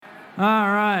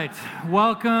All right.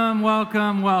 Welcome,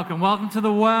 welcome, welcome. Welcome to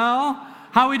the well.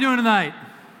 How are we doing tonight?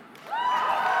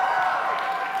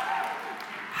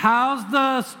 How's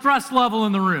the stress level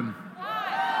in the room?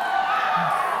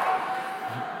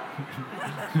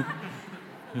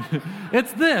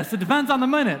 It's this. It depends on the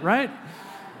minute, right?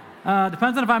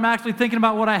 Depends on if I'm actually thinking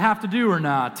about what I have to do or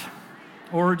not,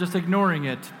 or just ignoring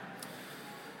it.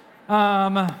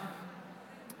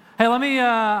 Hey, let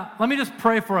me just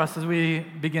pray for us as we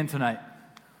begin tonight.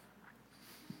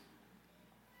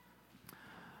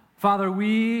 Father,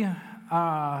 we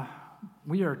are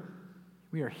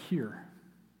here.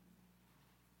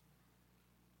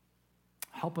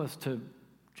 Help us to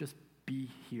just be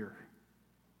here.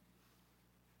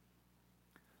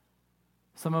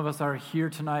 Some of us are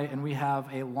here tonight and we have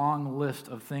a long list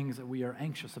of things that we are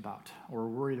anxious about or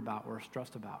worried about or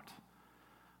stressed about,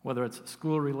 whether it's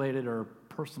school-related or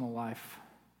personal life,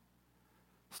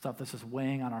 stuff that's just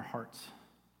weighing on our hearts.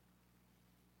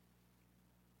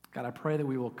 God, I pray that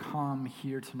we will come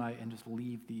here tonight and just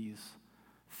leave these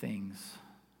things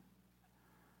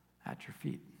at your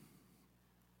feet.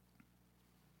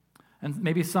 And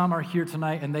maybe some are here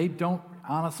tonight and they don't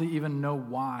honestly even know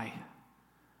why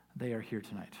they are here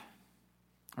tonight.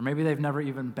 Or maybe they've never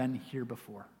even been here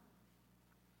before.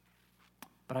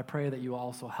 But I pray that you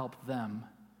also help them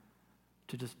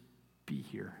to just be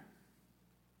here,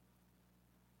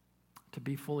 to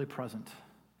be fully present,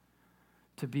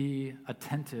 to be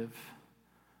attentive,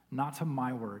 not to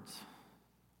my words,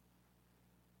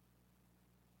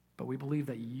 but we believe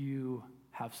that you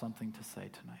have something to say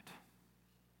tonight.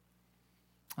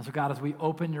 And so God, as we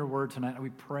open your word tonight,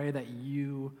 we pray that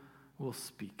you will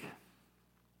speak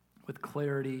with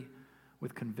clarity,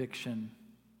 with conviction,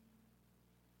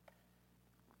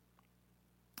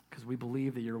 because we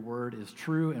believe that your word is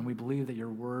true and we believe that your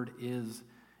word is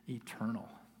eternal.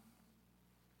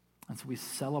 And so we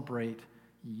celebrate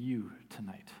you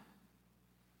tonight.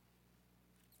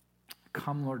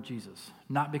 Come, Lord Jesus,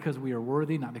 not because we are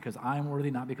worthy, not because I'm worthy,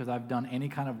 not because I've done any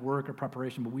kind of work or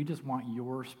preparation, but we just want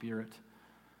your Spirit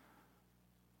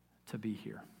to be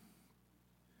here.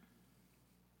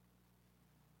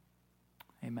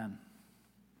 Amen.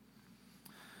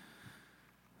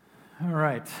 All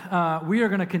right. We are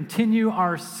going to continue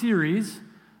our series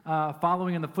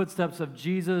following in the footsteps of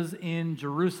Jesus in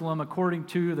Jerusalem according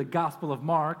to the Gospel of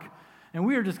Mark. And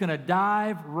we are just going to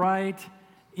dive right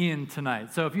in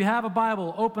tonight. So if you have a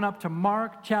Bible, open up to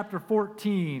Mark chapter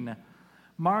 14.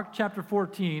 Mark chapter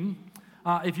 14.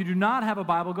 If you do not have a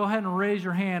Bible, go ahead and raise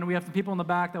your hand. We have some people in the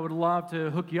back that would love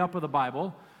to hook you up with a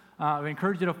Bible. We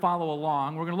encourage you to follow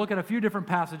along. We're going to look at a few different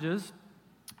passages.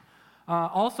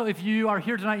 Also, if you are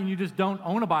here tonight and you just don't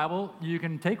own a Bible, you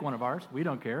can take one of ours. We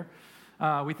don't care.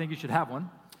 We think you should have one.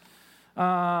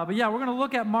 But yeah, we're going to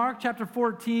look at Mark chapter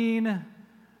 14.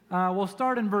 We'll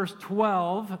start in verse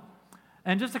 12.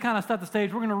 And just to kind of set the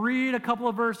stage, we're going to read a couple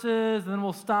of verses, and then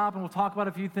we'll stop and we'll talk about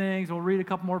a few things. We'll read a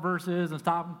couple more verses and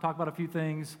stop and talk about a few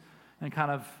things and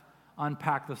kind of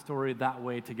unpack the story that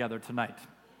way together tonight.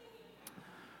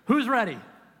 Who's ready?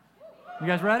 You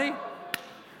guys ready?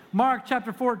 Mark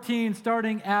chapter 14,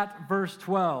 starting at verse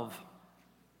 12.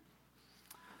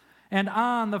 And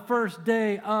on the first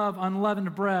day of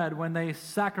unleavened bread, when they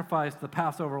sacrificed the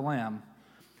Passover lamb,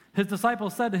 his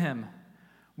disciples said to him,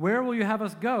 "Where will you have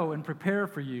us go and prepare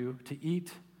for you to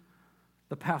eat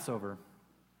the Passover?"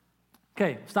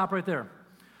 Okay, stop right there.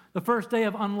 The first day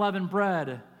of unleavened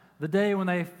bread, the day when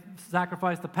they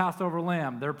sacrificed the Passover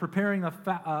lamb, they're preparing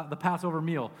the Passover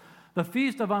meal. The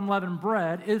Feast of Unleavened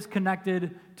Bread is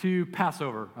connected to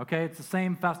Passover, okay? It's the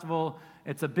same festival.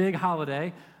 It's a big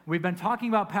holiday. We've been talking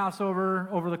about Passover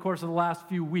over the course of the last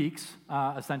few weeks,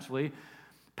 essentially.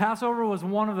 Passover was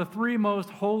one of the three most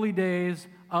holy days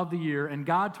of the year, and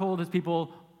God told his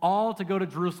people all to go to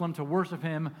Jerusalem to worship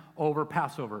him over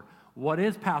Passover. What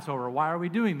is Passover? Why are we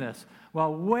doing this?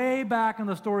 Well, way back in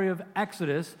the story of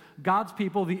Exodus, God's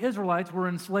people, the Israelites, were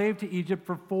enslaved to Egypt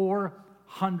for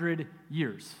 400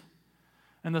 years.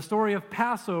 And the story of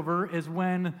Passover is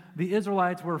when the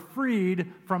Israelites were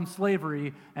freed from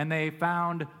slavery and they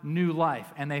found new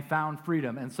life and they found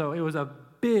freedom. And so it was a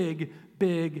big,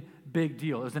 big, big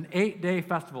deal. It was an 8-day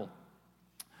festival.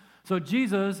 So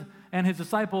Jesus and his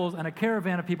disciples and a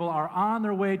caravan of people are on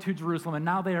their way to Jerusalem, and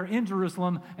now they are in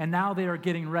Jerusalem, and now they are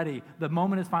getting ready. The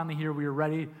moment is finally here. We are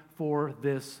ready for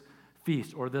this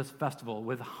feast or this festival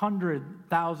with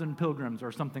 100,000 pilgrims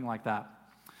or something like that.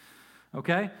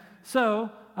 Okay? So,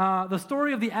 the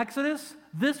story of the Exodus,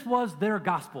 this was their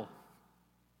gospel.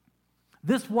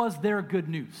 This was their good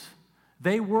news.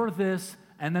 They were this,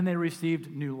 and then they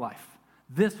received new life.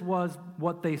 This was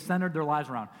what they centered their lives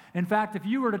around. In fact, if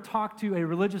you were to talk to a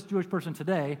religious Jewish person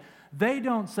today, they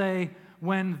don't say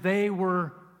when they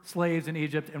were slaves in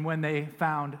Egypt and when they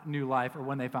found new life or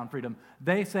when they found freedom.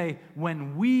 They say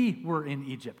when we were in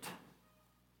Egypt.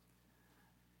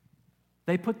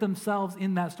 They put themselves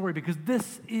in that story because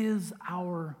this is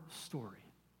our story.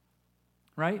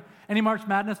 Right? Any March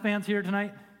Madness fans here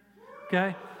tonight?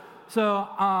 Okay. So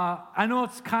I know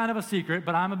it's kind of a secret,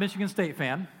 but I'm a Michigan State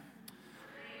fan.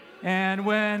 And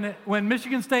when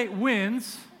Michigan State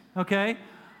wins, okay,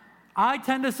 I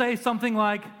tend to say something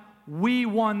like, we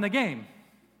won the game.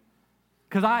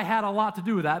 Because I had a lot to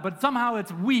do with that, but somehow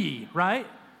it's we, right?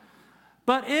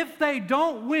 But if they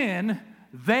don't win,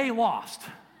 they lost.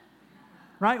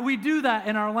 Right? We do that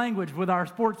in our language with our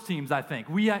sports teams, I think.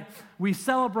 We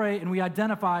celebrate and we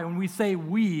identify when we say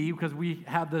we, because we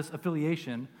have this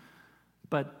affiliation,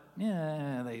 but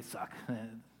yeah, they suck. It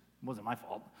wasn't my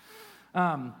fault.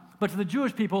 But to the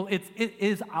Jewish people, it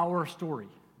is our story.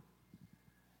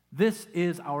 This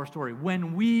is our story.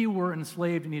 When we were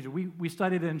enslaved in Egypt, we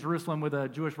studied in Jerusalem with a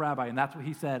Jewish rabbi, and that's what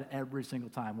he said every single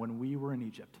time, when we were in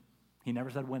Egypt. He never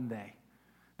said when they.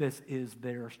 This is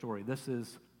their story. This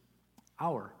is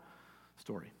our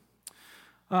story.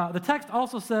 The text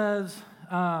also says,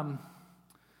 the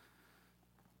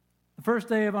first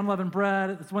day of unleavened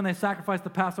bread, it's when they sacrificed the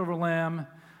Passover lamb.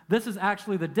 This is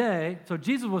actually the day, so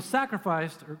Jesus was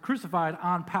sacrificed or crucified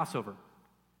on Passover.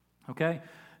 Okay?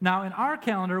 Now, in our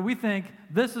calendar, we think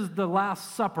this is the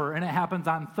Last Supper, and it happens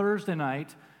on Thursday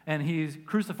night, and he's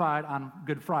crucified on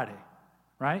Good Friday,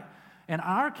 right? In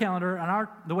our calendar, and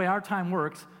the way our time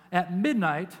works, at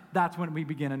midnight, that's when we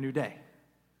begin a new day,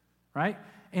 right?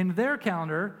 In their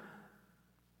calendar,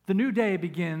 the new day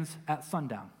begins at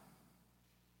sundown.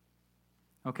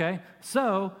 Okay?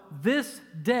 So, this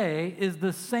day is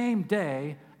the same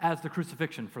day as the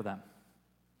crucifixion for them.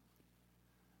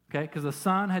 Okay? Because the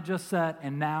sun had just set,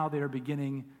 and now they are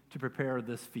beginning to prepare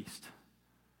this feast.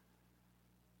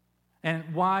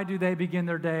 And why do they begin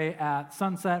their day at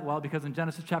sunset? Well, because in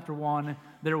Genesis chapter 1,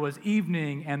 there was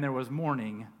evening and there was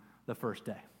morning the first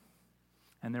day.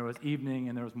 And there was evening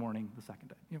and there was morning the second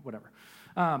day. Whatever.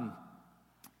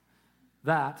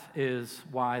 That is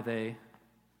why they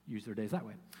use their days that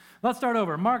way. Let's start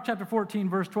over. Mark chapter 14,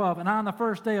 verse 12. And on the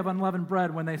first day of unleavened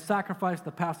bread, when they sacrificed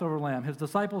the Passover lamb, his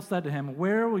disciples said to him,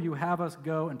 "Where will you have us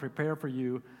go and prepare for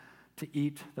you to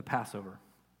eat the Passover?"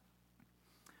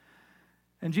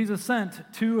 And Jesus sent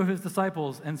two of his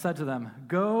disciples and said to them,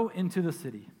 "Go into the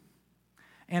city,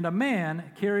 and a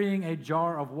man carrying a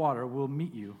jar of water will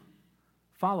meet you.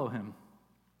 Follow him.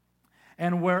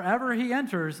 And wherever he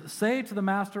enters, say to the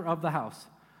master of the house,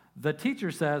 'The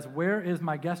teacher says, where is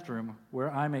my guest room where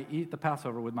I may eat the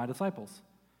Passover with my disciples?'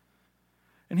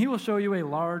 And he will show you a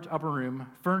large upper room,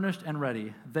 furnished and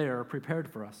ready, there prepared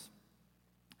for us."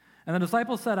 And the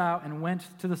disciples set out and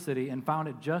went to the city and found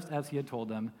it just as he had told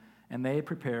them, and they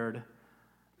prepared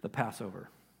the Passover.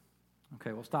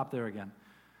 Okay, we'll stop there again.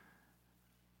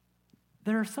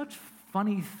 There are such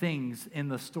funny things in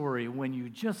the story when you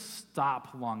just stop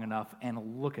long enough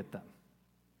and look at them.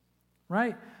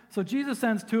 Right? So Jesus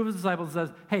sends two of his disciples and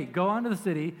says, "Hey, go on to the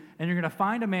city, and you're going to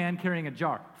find a man carrying a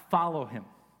jar. Follow him.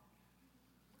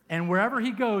 And wherever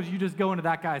he goes, you just go into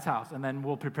that guy's house, and then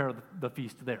we'll prepare the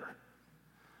feast there."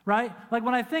 Right? Like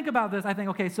when I think about this, I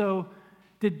think, okay, so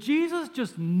did Jesus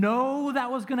just know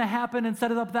that was going to happen and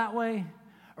set it up that way?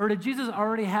 Or did Jesus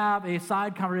already have a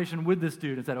side conversation with this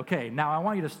dude and said, "Okay, now I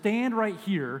want you to stand right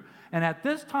here, and at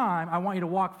this time, I want you to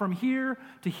walk from here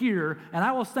to here, and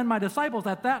I will send my disciples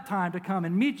at that time to come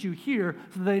and meet you here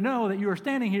so that they know that you are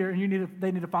standing here and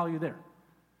they need to follow you there."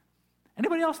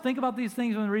 Anybody else think about these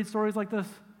things when they read stories like this?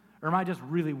 Or am I just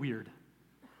really weird?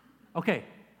 Okay,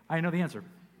 I know the answer.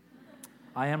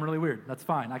 I am really weird. That's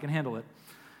fine. I can handle it.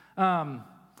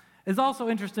 It's also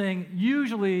interesting,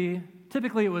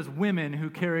 typically it was women who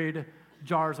carried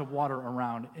jars of water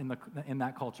around in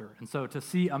that culture. And so to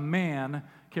see a man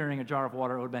carrying a jar of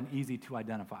water, it would have been easy to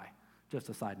identify. Just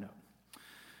a side note.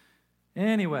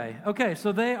 Anyway, okay,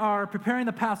 so they are preparing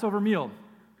the Passover meal.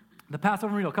 The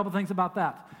Passover meal, a couple things about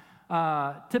that.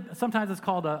 Sometimes it's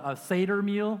called a Seder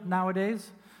meal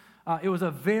nowadays. It was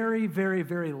a very, very,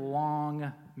 very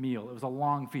long meal. It was a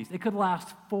long feast. It could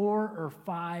last 4 or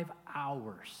 5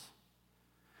 hours.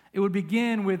 It would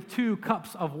begin with 2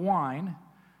 cups of wine,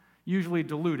 usually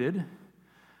diluted,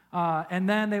 and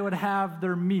then they would have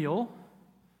their meal,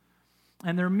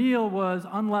 and their meal was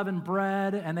unleavened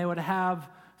bread, and they would have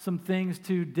some things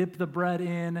to dip the bread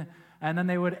in, and then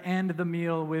they would end the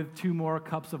meal with 2 more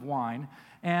cups of wine.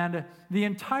 And the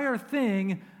entire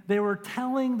thing, they were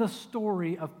telling the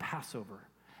story of Passover.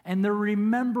 And they're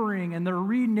remembering and they're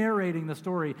re-narrating the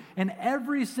story. And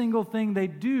every single thing they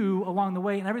do along the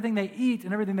way and everything they eat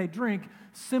and everything they drink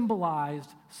symbolized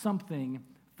something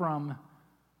from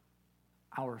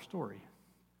our story.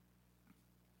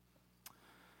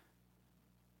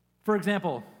 For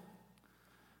example,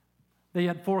 they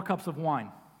had 4 cups of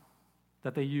wine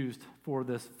that they used for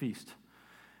this feast.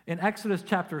 In Exodus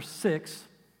chapter 6,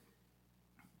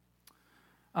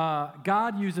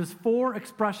 God uses 4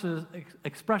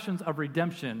 expressions of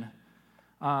redemption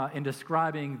in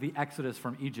describing the Exodus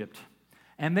from Egypt.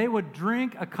 And they would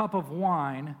drink a cup of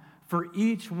wine for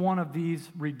each one of these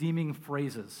redeeming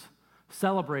phrases,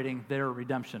 celebrating their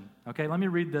redemption. Okay, let me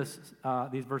read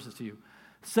these verses to you.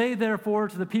 Say therefore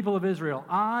to the people of Israel,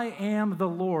 I am the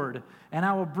Lord, and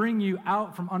I will bring you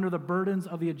out from under the burdens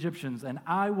of the Egyptians, and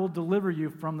I will deliver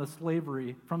you from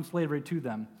slavery to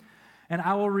them. And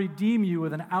I will redeem you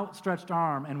with an outstretched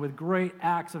arm and with great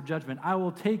acts of judgment. I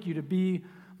will take you to be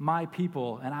my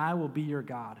people, and I will be your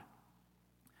God.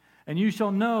 And you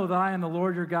shall know that I am the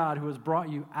Lord your God, who has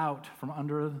brought you out from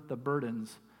under the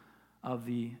burdens of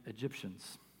the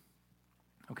Egyptians.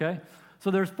 Okay?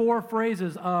 So there's 4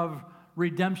 phrases of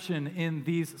redemption in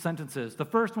these sentences. The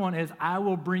first one is, I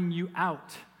will bring you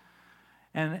out.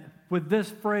 And with this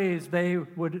phrase, they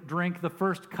would drink the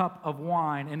first cup of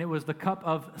wine, and it was the cup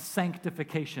of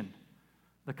sanctification.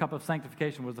 The cup of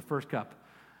sanctification was the first cup.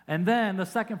 And then the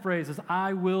second phrase is,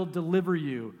 I will deliver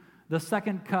you. The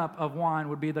second cup of wine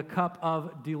would be the cup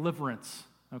of deliverance,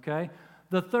 okay?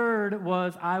 The third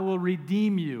was, I will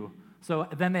redeem you. So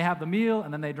then they have the meal,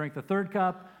 and then they drink the third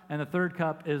cup, and the third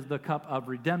cup is the cup of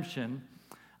redemption.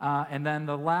 And then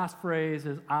the last phrase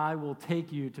is, I will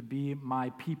take you to be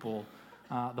my people.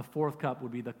 The fourth cup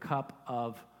would be the cup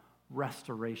of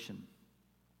restoration.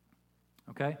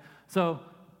 Okay? So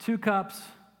 2 cups,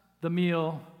 the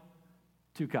meal,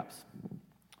 2 cups.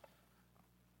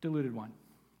 Diluted wine,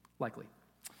 likely.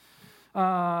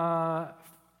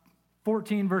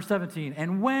 14, verse 17.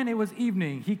 And when it was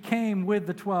evening, he came with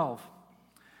the 12.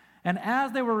 And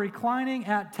as they were reclining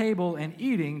at table and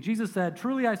eating, Jesus said,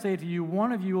 truly I say to you,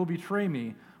 one of you will betray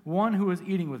me, one who is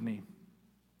eating with me.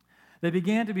 They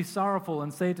began to be sorrowful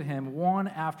and say to him, one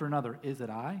after another, is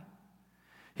it I?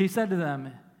 He said to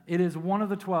them, it is one of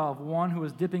the 12, one who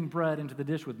is dipping bread into the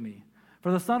dish with me.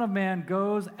 For the Son of Man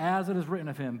goes as it is written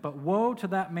of him, but woe to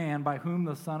that man by whom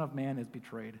the Son of Man is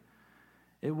betrayed.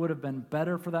 It would have been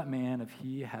better for that man if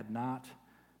he had not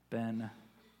been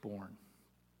born.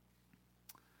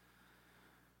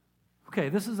 Okay,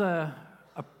 this is a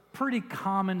pretty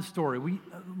common story.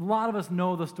 A lot of us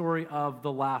know the story of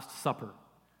the Last Supper.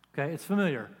 Okay, it's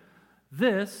familiar.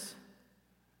 This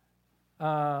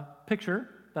picture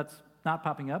that's not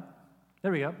popping up,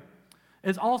 there we go,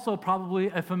 is also probably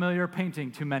a familiar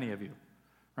painting to many of you,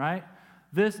 right?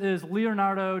 This is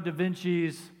Leonardo da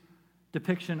Vinci's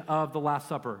depiction of the Last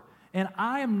Supper. And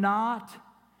I am not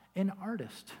an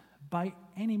artist by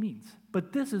any means,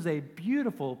 but this is a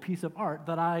beautiful piece of art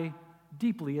that I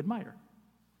deeply admire.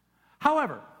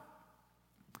 However,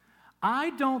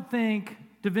 I don't think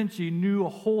Da Vinci knew a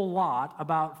whole lot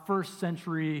about first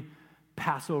century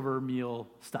Passover meal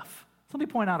stuff. So let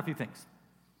me point out a few things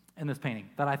in this painting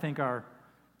that I think are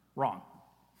wrong.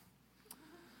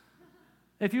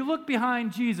 If you look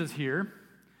behind Jesus here,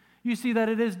 you see that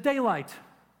it is daylight.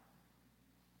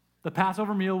 The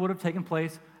Passover meal would have taken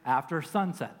place after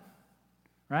sunset,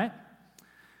 right?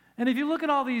 And if you look at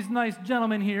all these nice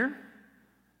gentlemen here,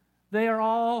 they are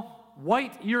all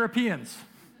white Europeans.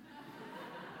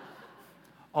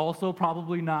 Also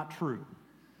probably not true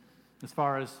as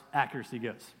far as accuracy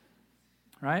goes,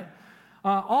 right?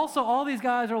 Also, all these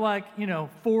guys are like,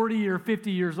 40 or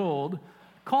 50 years old.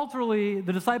 Culturally,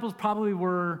 the disciples probably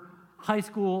were high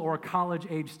school or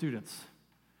college-age students.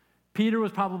 Peter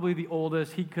was probably the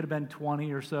oldest. He could have been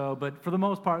 20 or so, but for the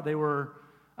most part, they were,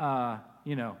 a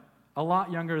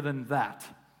lot younger than that.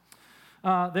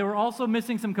 They were also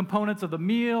missing some components of the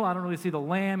meal. I don't really see the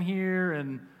lamb here,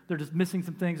 and they're just missing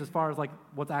some things as far as like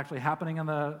what's actually happening on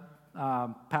the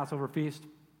Passover feast.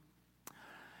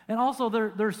 And also,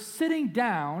 they're sitting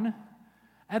down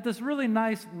at this really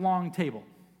nice long table.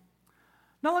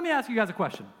 Now, let me ask you guys a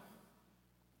question.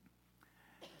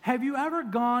 Have you ever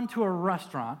gone to a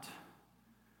restaurant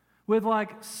with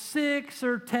like 6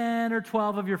 or 10 or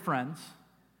 12 of your friends,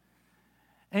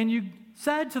 and you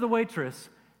said to the waitress,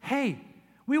 hey,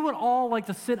 we would all like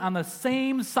to sit on the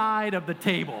same side of the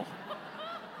table?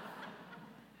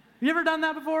 Have you ever done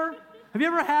that before? Have you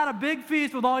ever had a big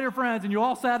feast with all your friends and you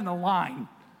all sat in a line?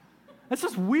 That's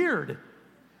just weird.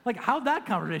 Like, how'd that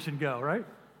conversation go, right?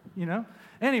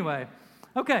 Anyway,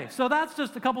 okay, so that's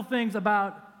just a couple things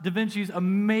about Da Vinci's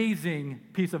amazing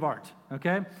piece of art,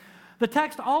 okay? The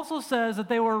text also says that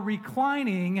they were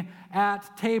reclining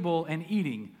at table and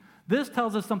eating. This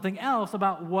tells us something else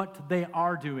about what they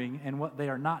are doing and what they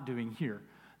are not doing here.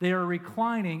 They are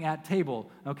reclining at table,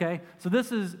 okay? So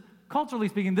this is, culturally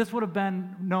speaking, this would have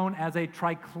been known as a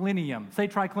triclinium. Say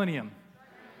triclinium.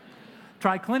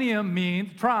 Triclinium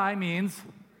means, tri means,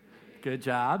 good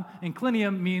job, and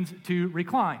clinium means to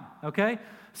recline, okay?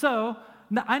 So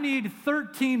I need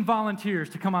 13 volunteers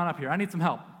to come on up here. I need some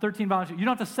help. 13 volunteers. You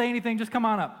don't have to say anything, just come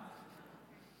on up.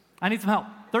 I need some help.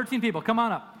 13 people, come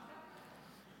on up.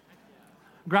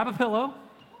 Grab a pillow,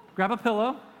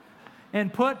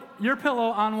 and put your pillow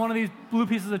on one of these blue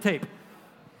pieces of tape.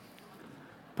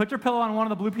 Put your pillow on one of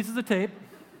the blue pieces of tape.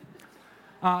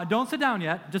 Don't sit down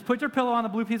yet. Just put your pillow on the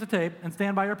blue piece of tape and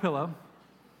stand by your pillow.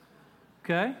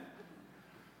 Okay?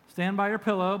 Stand by your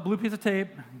pillow, blue piece of tape.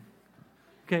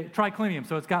 Okay, triclinium.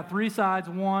 So it's got 3 sides,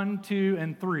 1, 2,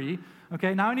 and 3.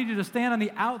 Okay, now I need you to stand on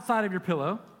the outside of your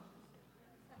pillow.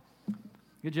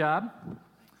 Good job.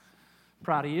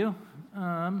 Proud of you.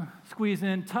 Squeeze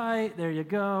in tight. There you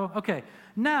go. Okay,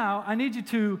 now I need you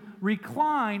to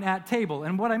recline at table.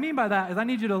 And what I mean by that is I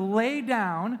need you to lay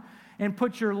down and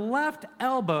put your left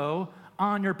elbow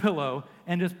on your pillow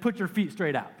and just put your feet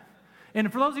straight out.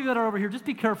 And for those of you that are over here, just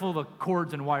be careful of the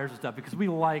cords and wires and stuff because we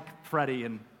like Freddie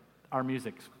and our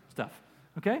music stuff.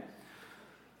 Okay?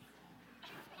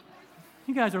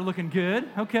 You guys are looking good.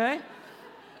 Okay?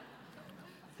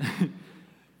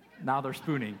 Now they're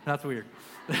spooning. That's weird.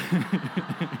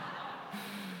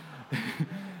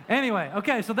 Anyway,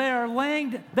 okay, so they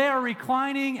are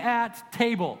reclining at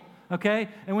table. Okay?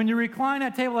 And when you recline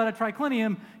at table at a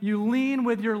triclinium, you lean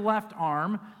with your left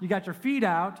arm, you got your feet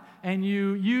out, and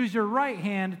you use your right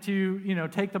hand to,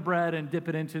 take the bread and dip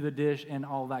it into the dish and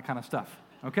all that kind of stuff.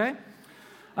 Okay?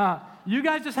 You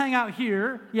guys just hang out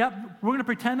here. Yep, we're going to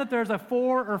pretend that there's a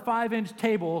 4 or 5 inch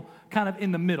table kind of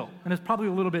in the middle. And it's probably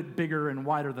a little bit bigger and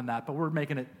wider than that, but we're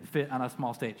making it fit on a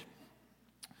small stage.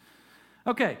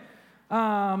 Okay.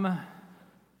 The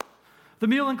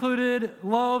meal included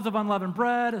loaves of unleavened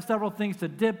bread, several things to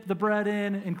dip the bread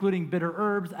in, including bitter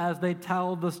herbs, as they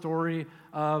tell the story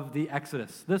of the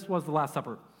Exodus. This was the Last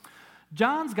Supper.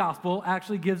 John's gospel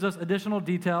actually gives us additional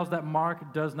details that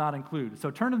Mark does not include. So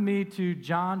turn with me to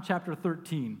John chapter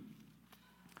 13.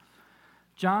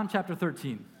 John chapter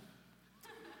 13.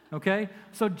 Okay?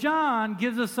 So John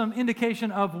gives us some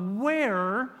indication of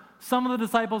where some of the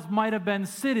disciples might have been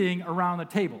sitting around the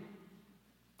table.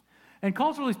 And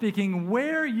culturally speaking,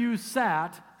 where you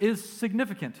sat is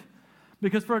significant.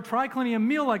 Because for a triclinium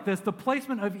meal like this, the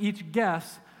placement of each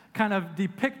guest kind of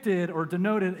depicted or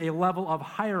denoted a level of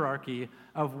hierarchy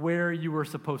of where you were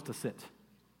supposed to sit.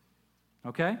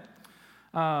 Okay?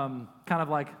 Kind of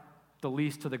like the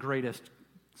least to the greatest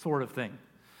sort of thing.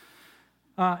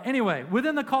 Anyway,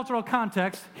 within the cultural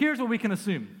context, here's what we can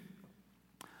assume.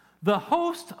 The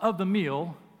host of the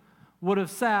meal would have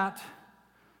sat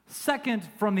second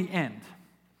from the end.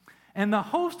 And the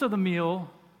host of the meal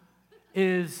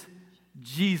is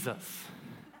Jesus.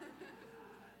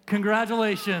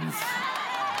 Congratulations.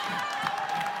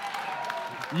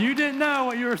 You didn't know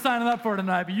what you were signing up for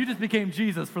tonight, but you just became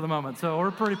Jesus for the moment. So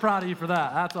we're pretty proud of you for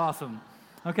that. That's awesome.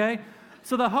 Okay?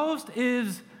 So the host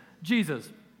is Jesus.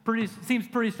 Seems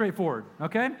pretty straightforward.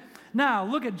 Okay? Now,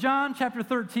 look at John chapter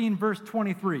 13, verse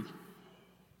 23.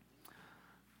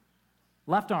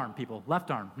 Left arm, people.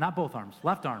 Left arm. Not both arms.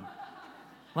 Left arm.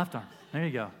 Left arm. There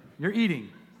you go. You're eating.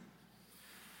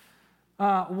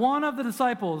 One of the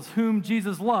disciples whom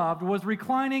Jesus loved was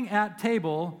reclining at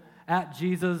table at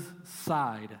Jesus'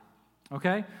 side.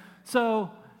 Okay?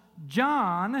 So,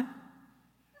 John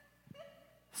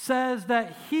says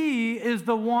that he is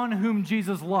the one whom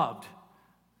Jesus loved.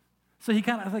 So he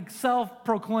kind of like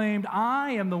self-proclaimed,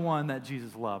 I am the one that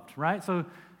Jesus loved, right? So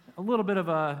a little bit of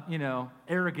a,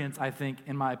 arrogance, I think,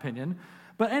 in my opinion.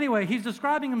 But anyway, he's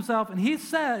describing himself, and he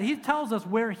tells us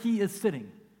where he is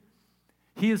sitting.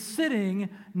 He is sitting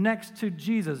next to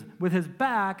Jesus with his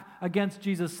back against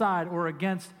Jesus' side or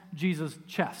against Jesus'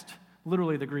 chest.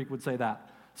 Literally, the Greek would say that.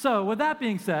 So with that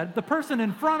being said, the person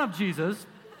in front of Jesus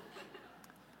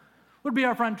would be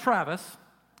our friend Travis,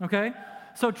 okay?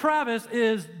 So Travis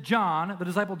is John, the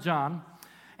disciple John,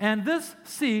 and this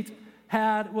seat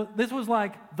this was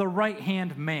like the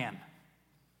right-hand man,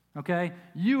 okay?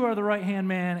 You are the right-hand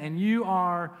man, and you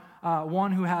are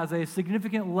one who has a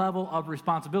significant level of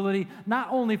responsibility, not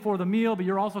only for the meal, but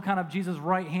you're also kind of Jesus'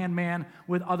 right-hand man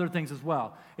with other things as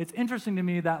well. It's interesting to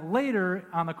me that later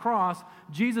on the cross,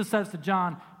 Jesus says to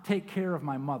John, take care of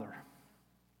my mother.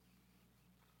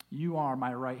 You are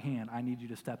my right hand. I need you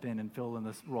to step in and fill in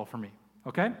this role for me.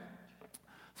 okay?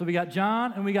 So we got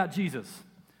John and we got Jesus.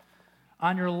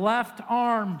 On your left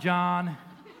arm, John.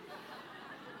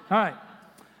 All right.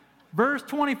 Verse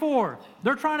 24.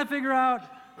 They're trying to figure out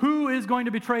who is going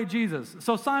to betray Jesus.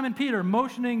 So Simon Peter,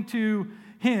 motioning to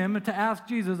him to ask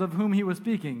Jesus of whom he was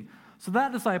speaking. So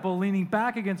that disciple, leaning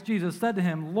back against Jesus, said to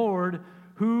him, Lord,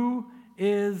 who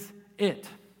is it?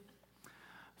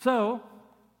 So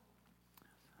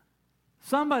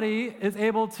somebody is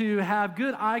able to have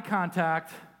good eye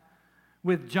contact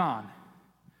with John.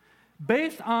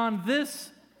 Based on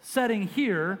this setting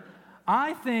here,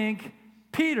 I think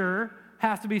Peter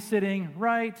has to be sitting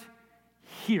right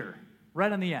here,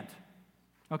 right on the end,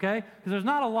 okay? Because there's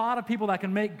not a lot of people that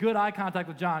can make good eye contact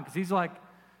with John, because he's like,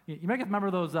 you may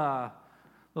remember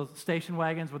those station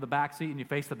wagons with the back seat and you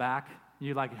face the back?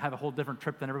 You like have a whole different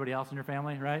trip than everybody else in your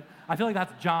family, right? I feel like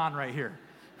that's John right here.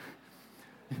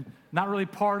 Not really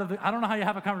part of the, I don't know how you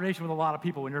have a conversation with a lot of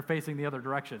people when you're facing the other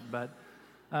direction, but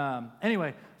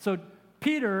anyway, so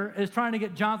Peter is trying to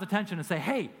get John's attention and say,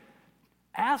 hey,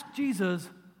 ask Jesus,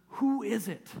 who is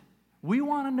it? We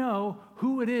want to know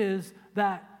who it is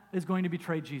that is going to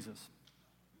betray Jesus.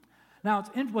 Now,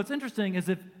 what's interesting is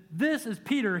if this is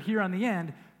Peter here on the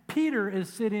end, Peter is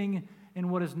sitting in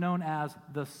what is known as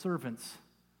the servant's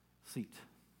seat.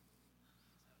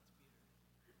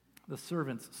 The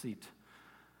servant's seat.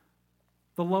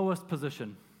 The lowest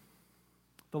position.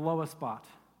 The lowest spot.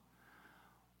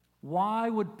 Why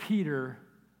would Peter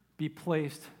be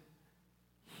placed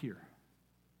here?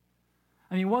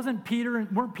 I mean, weren't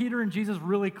Peter and Jesus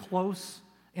really close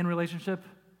in relationship?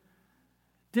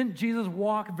 Didn't Jesus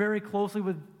walk very closely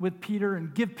with Peter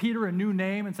and give Peter a new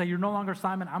name and say, you're no longer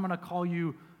Simon, I'm going to call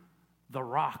you the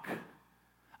Rock.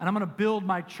 And I'm going to build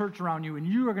my church around you, and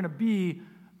you are going to be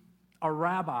a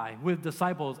rabbi with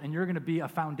disciples, and you're going to be a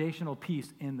foundational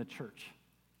piece in the church.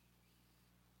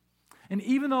 And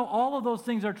even though all of those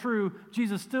things are true,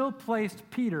 Jesus still placed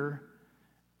Peter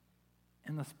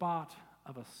in the spot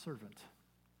of a servant.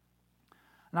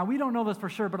 Now, we don't know this for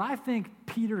sure, but I think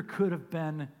Peter could have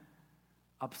been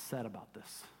upset about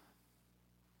this.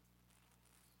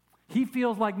 He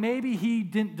feels like maybe he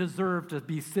didn't deserve to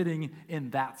be sitting in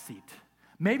that seat.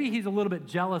 Maybe he's a little bit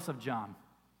jealous of John.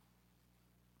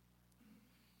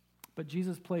 But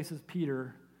Jesus places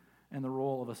Peter in the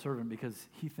role of a servant because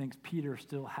he thinks Peter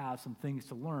still has some things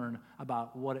to learn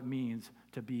about what it means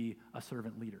to be a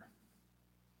servant leader.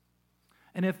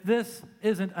 And if this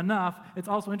isn't enough, it's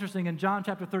also interesting in John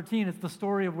chapter 13, it's the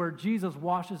story of where Jesus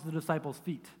washes the disciples'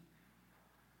 feet.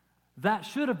 That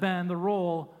should have been the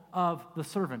role of the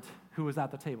servant who was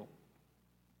at the table.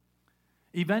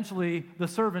 Eventually, the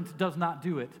servant does not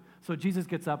do it, so Jesus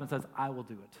gets up and says, I will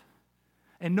do it.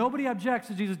 And nobody objects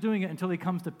to Jesus doing it until he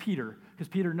comes to Peter, because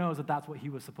Peter knows that that's what he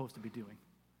was supposed to be doing.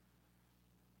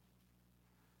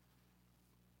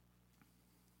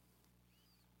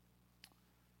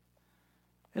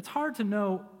 It's hard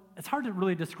to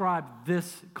really describe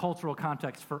this cultural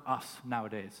context for us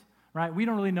nowadays, right? We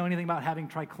don't really know anything about having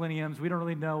tricliniums. We don't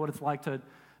really know what it's like to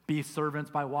be servants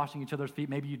by washing each other's feet.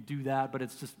 Maybe you do that, but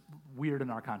it's just weird in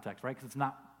our context, right? Because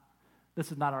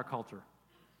this is not our culture.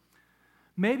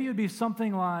 Maybe it would be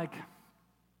something like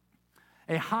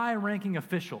a high-ranking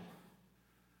official.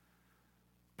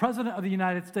 President of the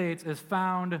United States is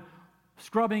found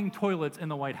scrubbing toilets in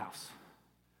the White House.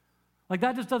 Like,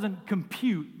 that just doesn't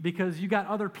compute because you got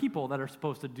other people that are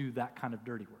supposed to do that kind of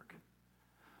dirty work.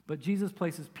 But Jesus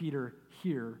places Peter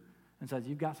here and says,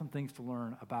 you've got some things to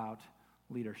learn about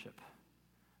leadership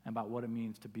and about what it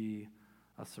means to be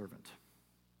a servant.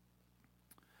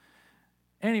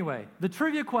 Anyway, the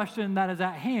trivia question that is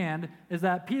at hand is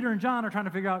that Peter and John are trying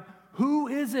to figure out, who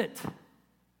is it?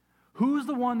 Who's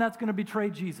the one that's going to betray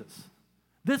Jesus?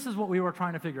 This is what we were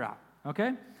trying to figure out,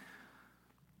 okay?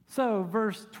 So,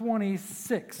 verse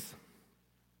 26,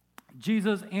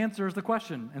 Jesus answers the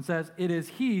question and says, it is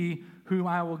he whom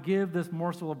I will give this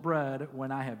morsel of bread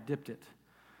when I have dipped it.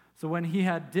 So when he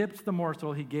had dipped the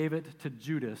morsel, he gave it to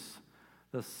Judas,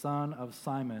 the son of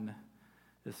Simon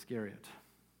Iscariot.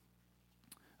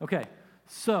 Okay,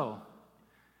 so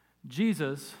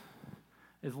Jesus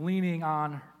is leaning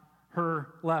on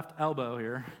her left elbow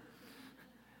here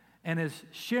and is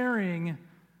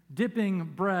dipping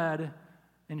bread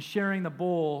and sharing the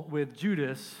bowl with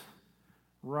Judas,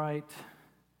 right?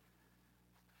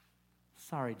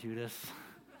 Sorry, Judas.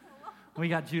 We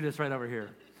got Judas right over here.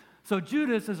 So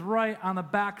Judas is right on the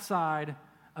backside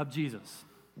of Jesus,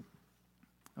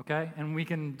 okay? And we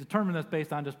can determine this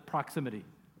based on just proximity,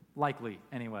 likely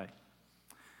anyway.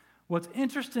 What's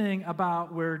interesting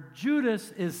about where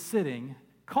Judas is sitting,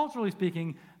 culturally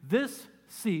speaking, this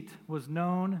seat was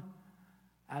known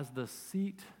as the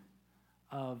seat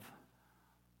of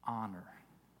honor,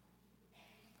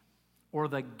 or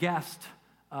the guest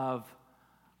of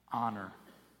honor.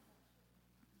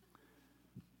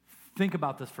 Think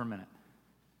about this for a minute.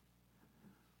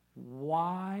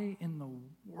 Why in the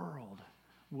world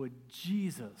would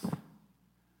Jesus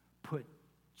put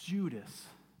Judas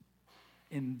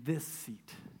in this seat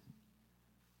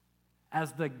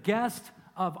as the guest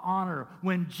of honor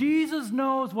when Jesus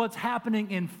knows what's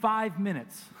happening in 5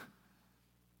 minutes?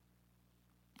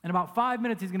 In about 5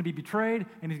 minutes, he's going to be betrayed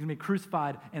and he's going to be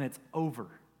crucified, and it's over.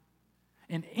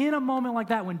 And in a moment like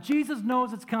that, when Jesus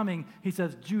knows it's coming, he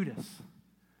says, Judas,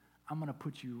 I'm going to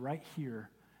put you right here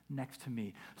next to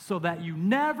me so that you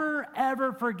never,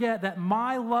 ever forget that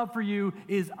my love for you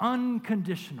is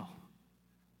unconditional.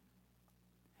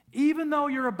 Even though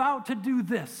you're about to do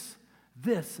this,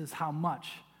 this is how much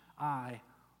I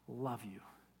love you.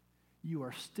 You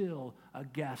are still a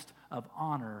guest of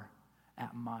honor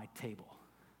at my table.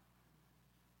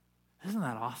 Isn't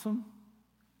that awesome?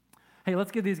 Hey,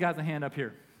 let's give these guys a hand up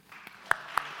here.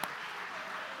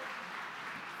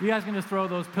 You guys can just throw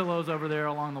those pillows over there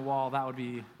along the wall. That would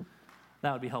be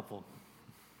helpful.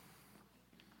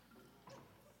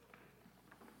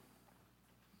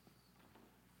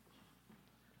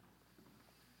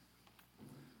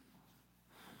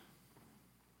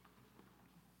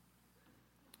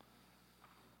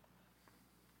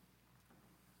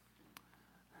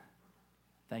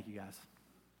 Thank you, guys.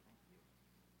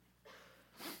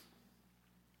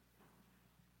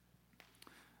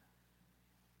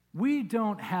 We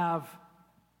don't have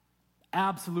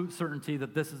absolute certainty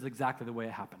that this is exactly the way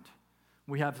it happened.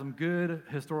 We have some good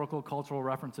historical, cultural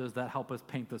references that help us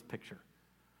paint this picture.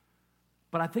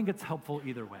 But I think it's helpful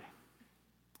either way.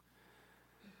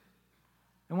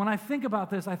 And when I think about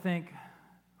this, I think,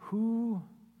 who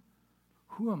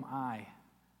am I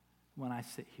when I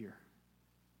sit here?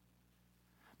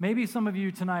 Maybe some of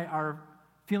you tonight are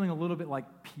feeling a little bit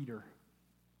like Peter,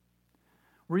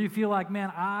 where you feel like,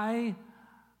 man,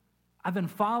 I've been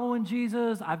following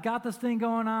Jesus. I've got this thing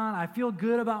going on. I feel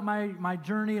good about my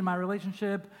journey and my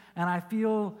relationship, and I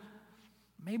feel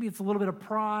maybe it's a little bit of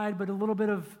pride, but a little bit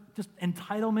of just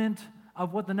entitlement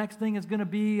of what the next thing is going to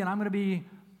be, and I'm going to be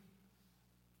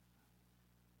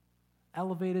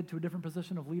elevated to a different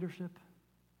position of leadership.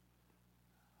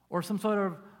 Or some sort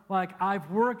of like, I've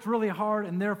worked really hard,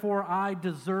 and therefore I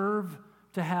deserve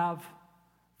to have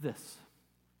this.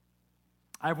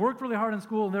 I've worked really hard in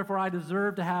school, and therefore I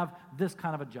deserve to have this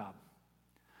kind of a job.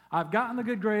 I've gotten the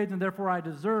good grades, and therefore I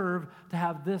deserve to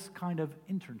have this kind of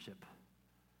internship.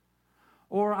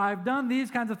 Or I've done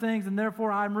these kinds of things, and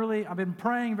therefore I've been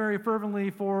praying very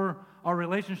fervently for a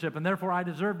relationship, and therefore I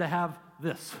deserve to have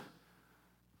this.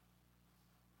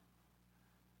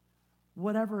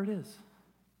 Whatever it is.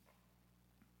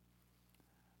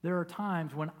 There are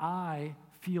times when I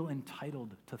feel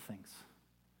entitled to things,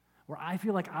 where I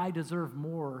feel like I deserve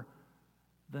more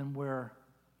than where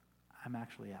I'm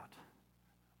actually at,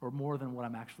 or more than what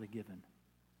I'm actually given.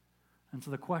 And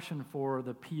so the question for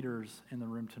the Peters in the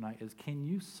room tonight is, can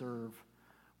you serve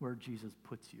where Jesus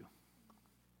puts you?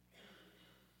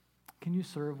 Can you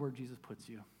serve where Jesus puts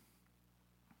you?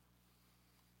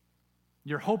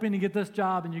 You're hoping to get this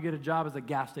job, and you get a job as a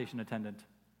gas station attendant.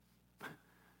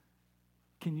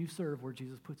 Can you serve where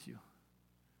Jesus puts you?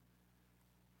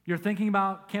 You're thinking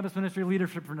about campus ministry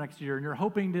leadership for next year, and you're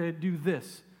hoping to do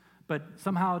this, but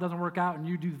somehow it doesn't work out, and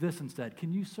you do this instead.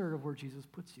 Can you serve where Jesus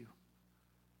puts you?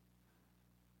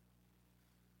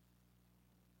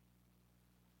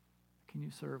 Can you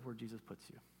serve where Jesus puts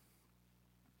you?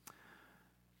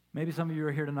 Maybe some of you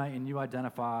are here tonight, and you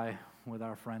identify with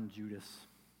our friend Judas.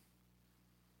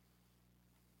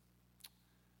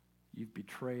 You've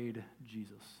betrayed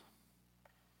Jesus.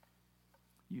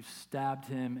 You've stabbed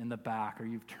him in the back, or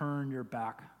you've turned your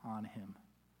back on him.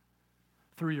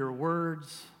 Through your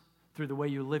words, through the way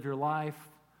you live your life,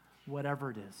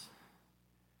 whatever it is.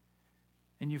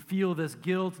 And you feel this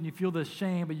guilt and you feel this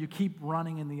shame, but you keep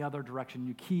running in the other direction.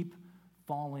 You keep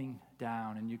falling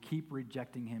down, and you keep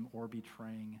rejecting him or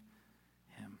betraying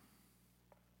him.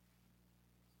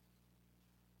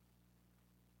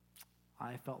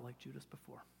 I felt like Judas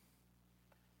before.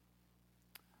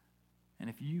 And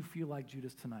if you feel like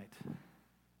Judas tonight,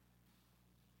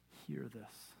 hear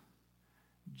this.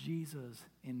 Jesus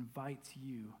invites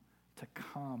you to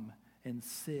come and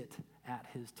sit at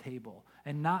his table.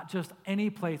 And not just any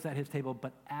place at his table,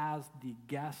 but as the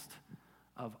guest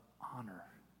of honor.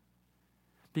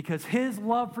 Because his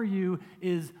love for you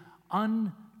is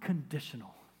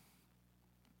unconditional.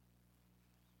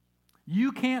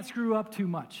 You can't screw up too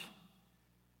much.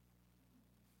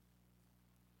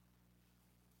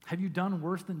 Have you done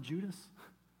worse than Judas?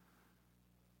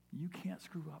 You can't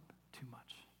screw up too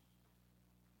much.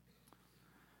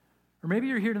 Or maybe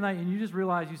you're here tonight and you just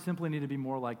realize you simply need to be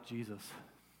more like Jesus,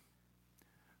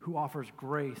 who offers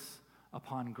grace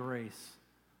upon grace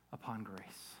upon grace.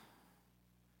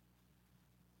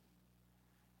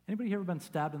 Anybody here ever been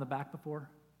stabbed in the back before?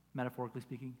 Metaphorically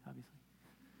speaking, obviously.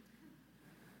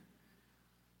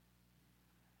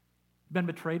 Been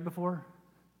betrayed before?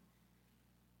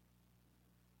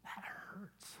 That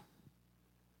hurts.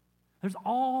 There's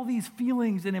all these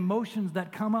feelings and emotions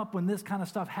that come up when this kind of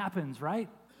stuff happens, right?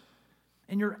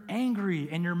 And you're angry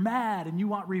and you're mad and you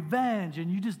want revenge and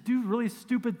you just do really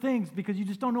stupid things because you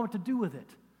just don't know what to do with it.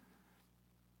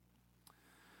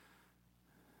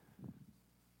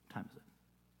 What time is it?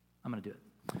 I'm going to do it.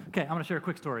 Okay, I'm going to share a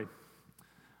quick story.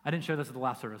 I didn't share this at the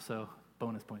last service, so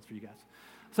bonus points for you guys.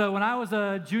 So when I was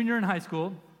a junior in high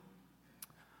school,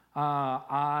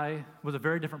 I was a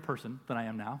very different person than I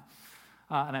am now,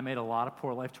 and I made a lot of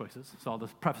poor life choices, so I'll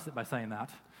just preface it by saying that.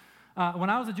 When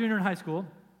I was a junior in high school,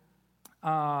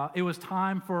 it was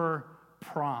time for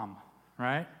prom,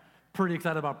 right? Pretty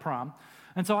excited about prom.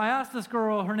 And so I asked this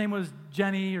girl, her name was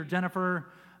Jenny or Jennifer,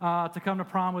 to come to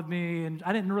prom with me, and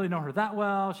I didn't really know her that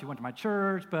well. She went to my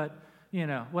church, but,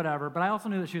 whatever. But I also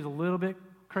knew that she was a little bit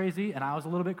crazy, and I was a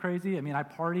little bit crazy. I mean, I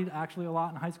partied actually a lot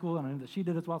in high school, and I knew that she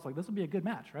did as well. So this would be a good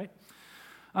match, right?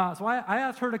 So I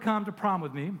asked her to come to prom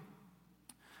with me.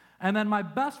 And then my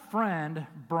best friend,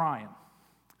 Brian,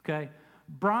 okay?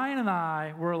 Brian and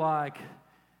I were like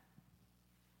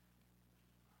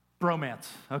bromance,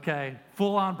 okay?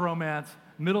 Full-on bromance,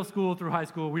 middle school through high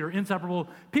school. We were inseparable.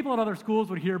 People at other schools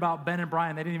would hear about Ben and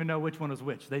Brian. They didn't even know which one was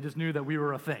which. They just knew that we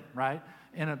were a thing, right?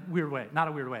 In a weird way, not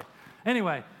a weird way.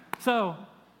 Anyway, so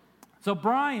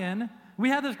Brian, we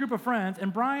had this group of friends,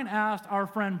 and Brian asked our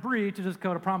friend Bree to just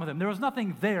go to prom with him. There was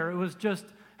nothing there. It was just,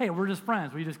 hey, we're just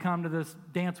friends. Will you just come to this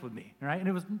dance with me, right? And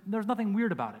there was nothing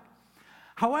weird about it.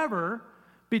 However,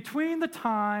 between the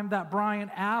time that Brian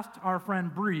asked our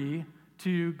friend Bree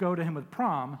to go to him with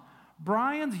prom,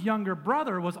 Brian's younger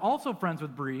brother was also friends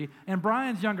with Bree, and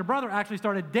Brian's younger brother actually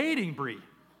started dating Bree.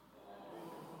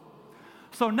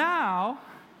 So now,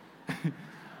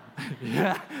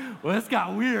 yeah, well, this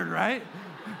got weird, right?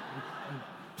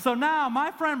 So now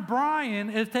my friend Brian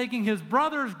is taking his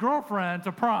brother's girlfriend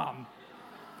to prom.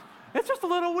 It's just a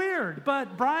little weird,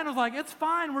 but Brian was like, it's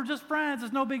fine, we're just friends,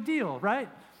 it's no big deal, right?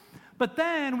 But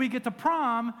then we get to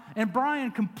prom, and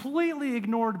Brian completely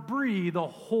ignored Bree the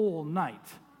whole night.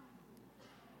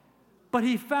 But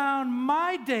he found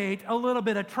my date a little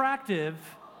bit attractive.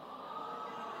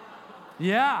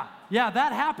 Yeah,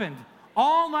 that happened.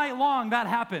 All night long, that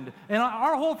happened. And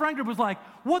our whole friend group was like,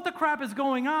 what the crap is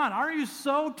going on? Are you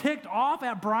so ticked off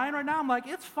at Brian right now? I'm like,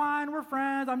 it's fine, we're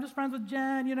friends. I'm just friends with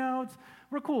Jen,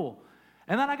 we're cool.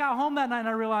 And then I got home that night and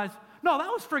I realized, no, that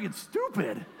was friggin'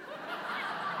 stupid.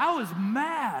 I was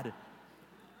mad,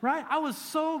 right? I was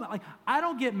so, I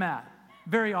don't get mad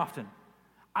very often.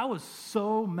 I was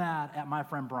so mad at my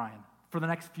friend Brian for the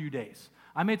next few days.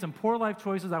 I made some poor life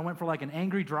choices. I went for an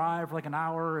angry drive for an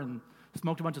hour and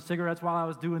smoked a bunch of cigarettes while I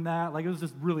was doing that. It was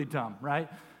just really dumb, right?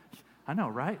 I know,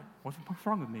 right? What's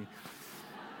wrong with me?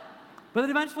 But then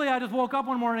eventually I just woke up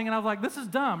one morning and I was like, this is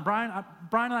dumb. Brian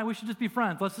and I, we should just be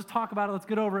friends. Let's just talk about it. Let's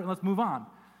get over it and let's move on.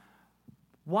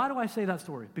 Why do I say that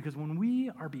story? Because when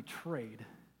we are betrayed,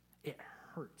 it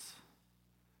hurts.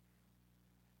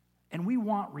 And we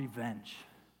want revenge.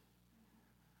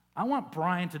 I want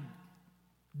Brian to,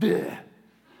 bleh.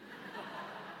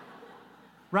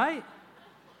 Right?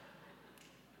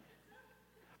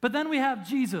 But then we have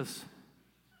Jesus.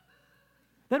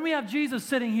 Then we have Jesus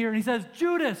sitting here and he says,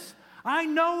 Judas, I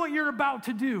know what you're about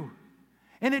to do.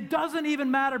 And it doesn't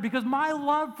even matter because my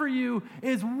love for you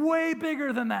is way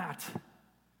bigger than that.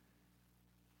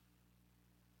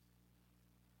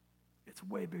 It's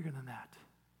way bigger than that.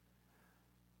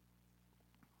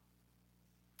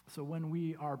 So when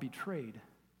we are betrayed,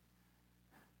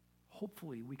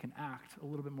 hopefully we can act a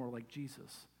little bit more like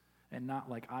Jesus and not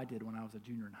like I did when I was a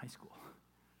junior in high school.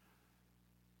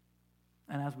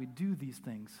 And as we do these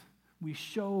things, we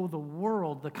show the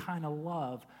world the kind of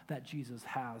love that Jesus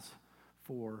has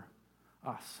for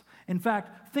us. In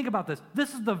fact, think about this.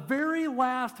 This is the very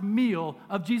last meal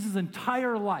of Jesus'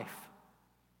 entire life.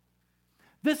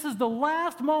 This is the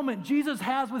last moment Jesus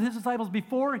has with his disciples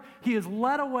before he is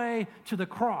led away to the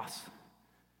cross.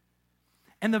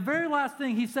 And the very last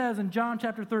thing he says in John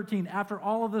chapter 13, after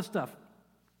all of this stuff,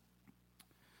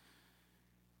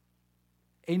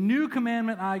 a new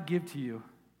commandment I give to you,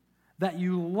 that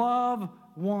you love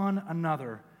one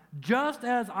another. Just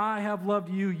as I have loved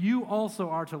you, you also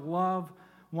are to love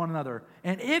one another.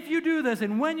 And if you do this,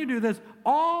 and when you do this,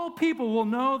 all people will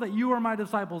know that you are my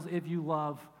disciples if you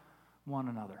love one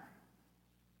another.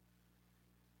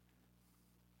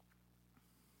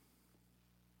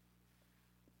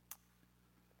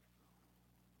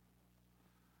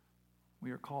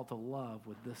 We are called to love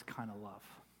with this kind of love.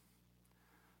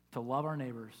 To love our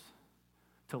neighbors,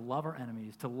 to love our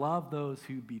enemies, to love those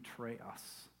who betray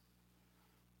us.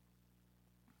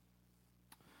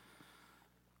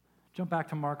 Jump back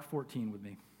to Mark 14 with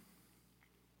me.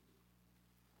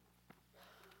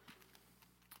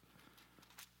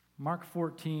 Mark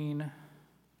 14,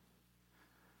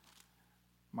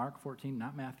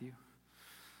 not Matthew.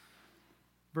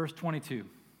 Verse 22.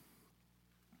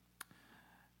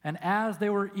 And as they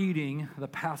were eating the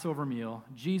Passover meal,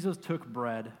 Jesus took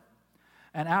bread,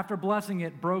 and after blessing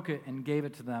it, broke it and gave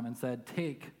it to them and said,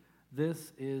 "Take,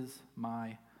 this is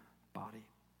my body."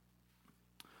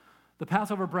 The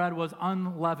Passover bread was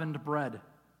unleavened bread.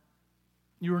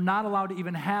 You were not allowed to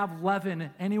even have leaven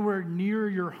anywhere near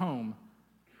your home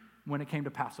when it came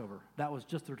to Passover. That was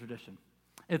just their tradition.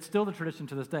 It's still the tradition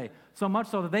to this day. So much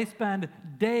so that they spend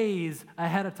days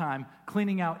ahead of time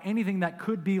cleaning out anything that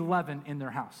could be leaven in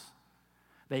their house.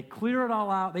 They clear it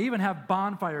all out. They even have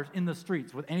bonfires in the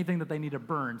streets with anything that they need to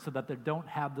burn so that they don't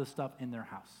have this stuff in their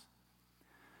house.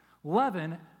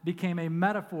 Leaven became a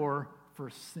metaphor for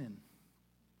sin.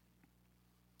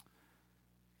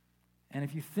 And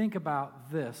if you think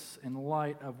about this in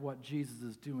light of what Jesus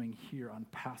is doing here on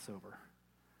Passover,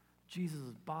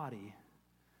 Jesus' body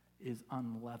is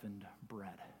unleavened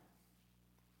bread.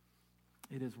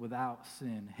 It is without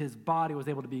sin. His body was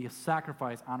able to be a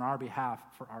sacrifice on our behalf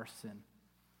for our sin.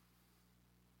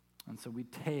 And so we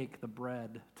take the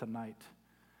bread tonight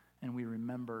and we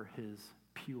remember his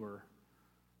pure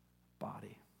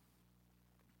body.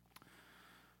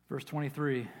 Verse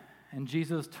 23, and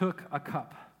Jesus took a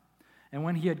cup, and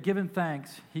when he had given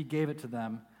thanks, he gave it to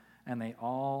them, and they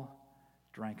all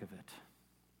drank of it.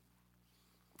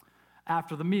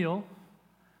 After the meal,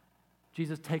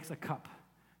 Jesus takes a cup.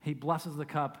 He blesses the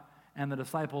cup, and the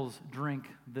disciples drink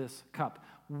this cup.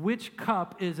 Which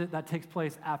cup is it that takes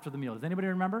place after the meal? Does anybody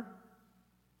remember?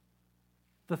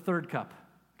 The third cup.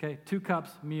 Okay, 2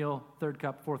 cups, meal, third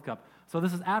cup, fourth cup. So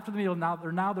this is after the meal.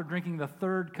 Now they're drinking the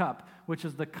third cup, which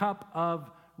is the cup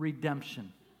of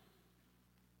redemption.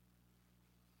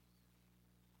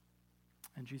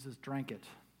 And Jesus drank it,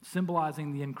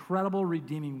 symbolizing the incredible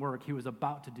redeeming work he was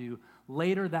about to do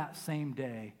later that same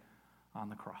day on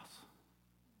the cross.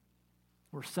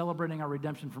 We're celebrating our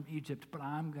redemption from Egypt, but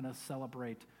I'm going to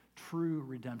celebrate true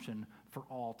redemption for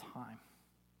all time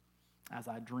as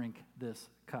I drink this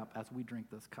cup, as we drink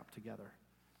this cup together.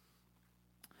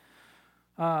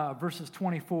 Verses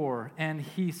 24, and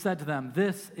he said to them,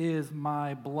 "This is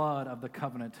my blood of the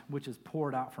covenant, which is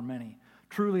poured out for many.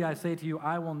 Truly I say to you,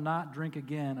 I will not drink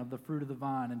again of the fruit of the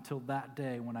vine until that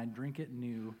day when I drink it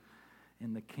new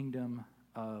in the kingdom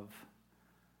of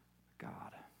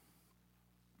God."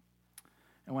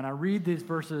 And when I read these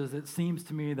verses, it seems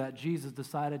to me that Jesus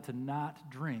decided to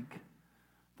not drink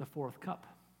the fourth cup.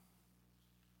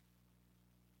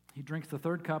 He drinks the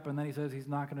third cup, and then he says he's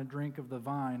not going to drink of the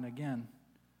vine again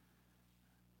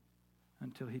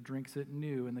until he drinks it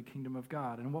new in the kingdom of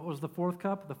God. And what was the fourth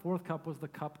cup? The fourth cup was the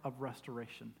cup of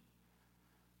restoration.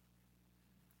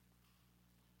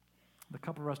 The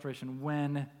cup of restoration,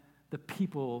 when the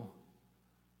people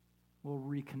will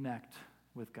reconnect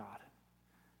with God.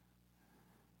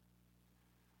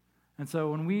 And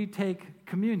so when we take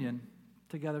communion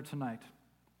together tonight,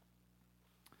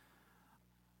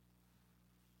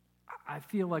 I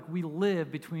feel like we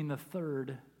live between the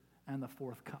third and the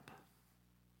fourth cup.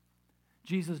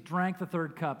 Jesus drank the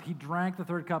third cup. He drank the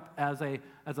third cup as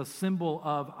a symbol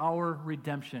of our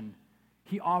redemption.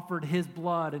 He offered his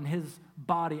blood and his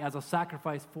body as a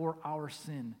sacrifice for our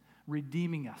sin,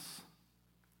 redeeming us.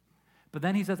 But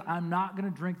then he says, I'm not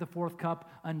going to drink the fourth cup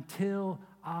until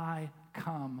I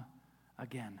come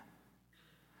again.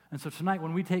 And so tonight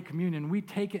when we take communion, we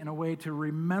take it in a way to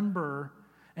remember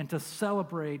and to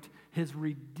celebrate his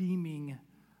redeeming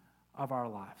of our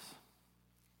lives.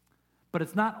 But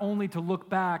it's not only to look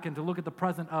back and to look at the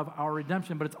present of our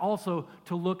redemption, but it's also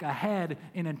to look ahead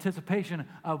in anticipation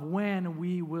of when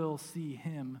we will see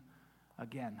him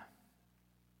again.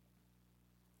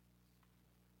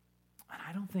 And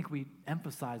I don't think we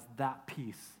emphasize that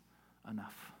piece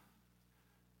enough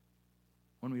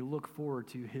when we look forward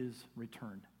to his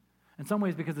return. In some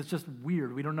ways, because it's just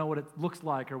weird. We don't know what it looks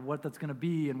like or what that's going to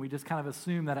be, and we just kind of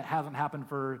assume that it hasn't happened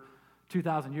for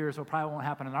 2,000 years, so it probably won't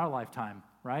happen in our lifetime,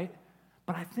 right? But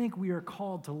But I think we are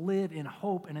called to live in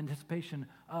hope and anticipation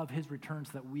of his return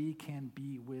so that we can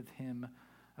be with him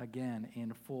again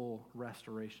in full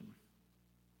restoration.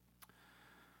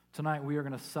 Tonight, we are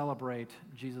going to celebrate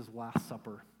Jesus' Last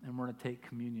Supper, and we're going to take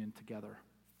communion together.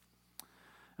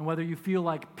 And whether you feel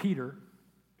like Peter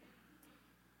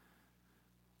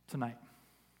tonight,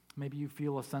 maybe you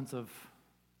feel a sense of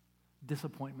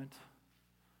disappointment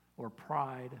or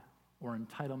pride or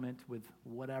entitlement with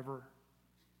whatever,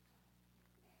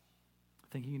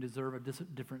 thinking you deserve a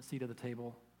different seat at the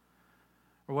table.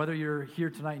 Or whether you're here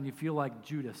tonight and you feel like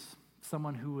Judas,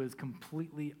 someone who is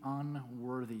completely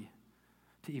unworthy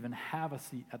to even have a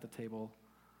seat at the table,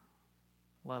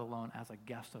 let alone as a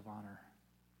guest of honor.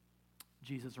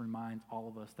 Jesus reminds all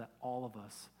of us that all of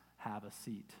us have a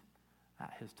seat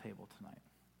at his table tonight.